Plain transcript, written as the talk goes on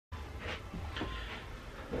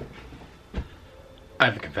I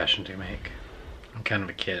have a confession to make. I'm kind of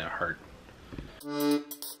a kid at heart.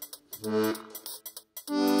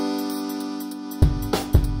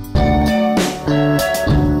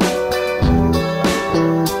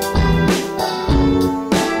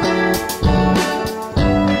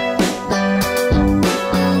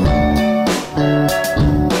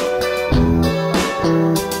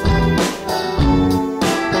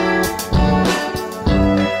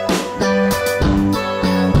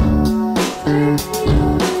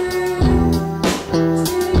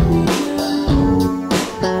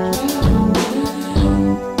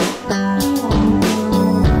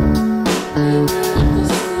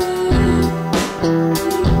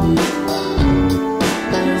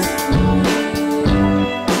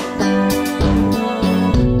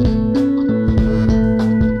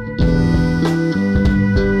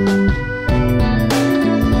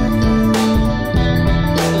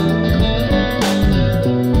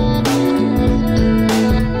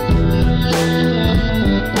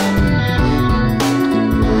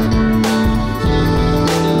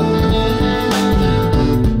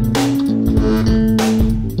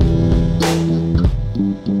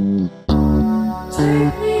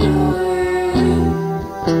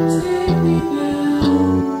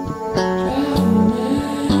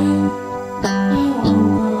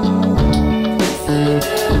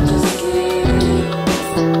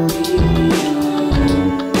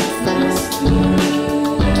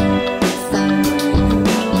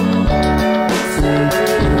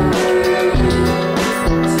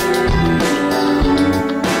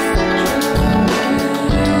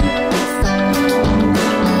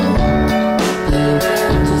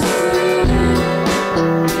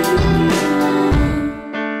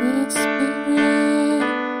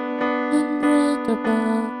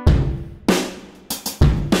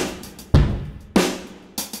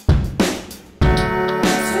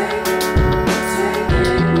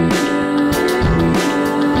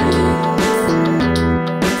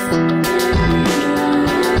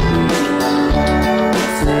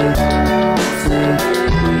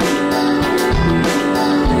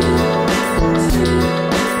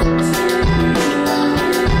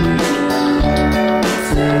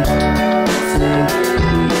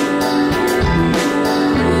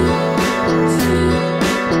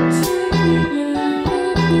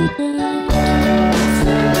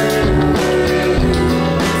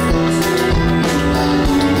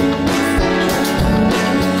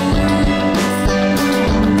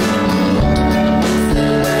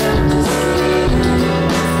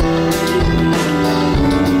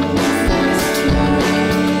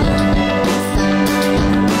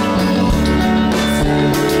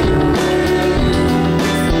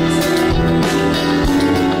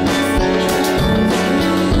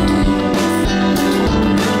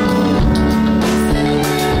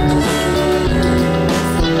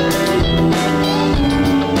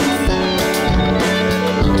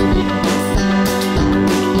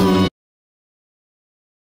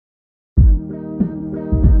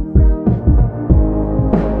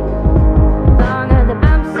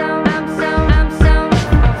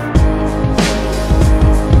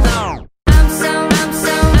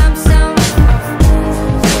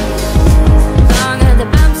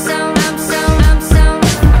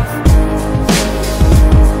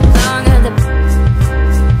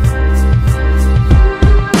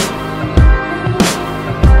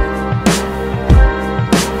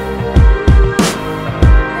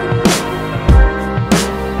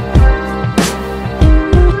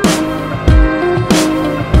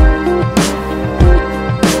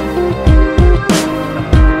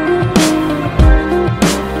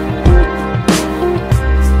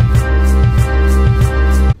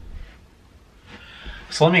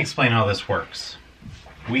 So let me explain how this works.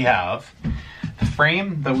 We have the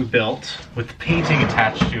frame that we built with the painting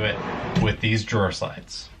attached to it with these drawer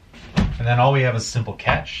slides. And then all we have is a simple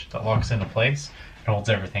catch that locks into place and holds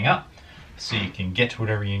everything up. So you can get to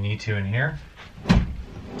whatever you need to in here. When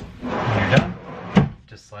you're done, it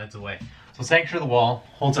just slides away. So it's anchored to the wall,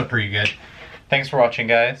 holds up pretty good. Thanks for watching,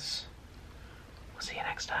 guys. We'll see you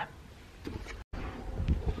next time.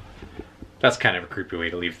 That's kind of a creepy way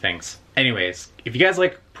to leave things. Anyways, if you guys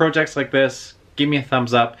like projects like this, give me a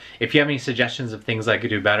thumbs up. If you have any suggestions of things I could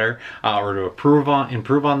do better or to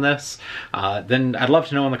improve on this, then I'd love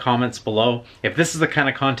to know in the comments below. If this is the kind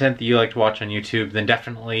of content that you like to watch on YouTube, then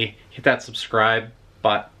definitely hit that subscribe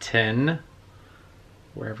button,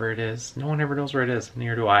 wherever it is. No one ever knows where it is,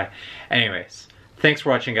 neither do I. Anyways, thanks for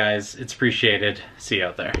watching, guys. It's appreciated. See you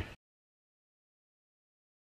out there.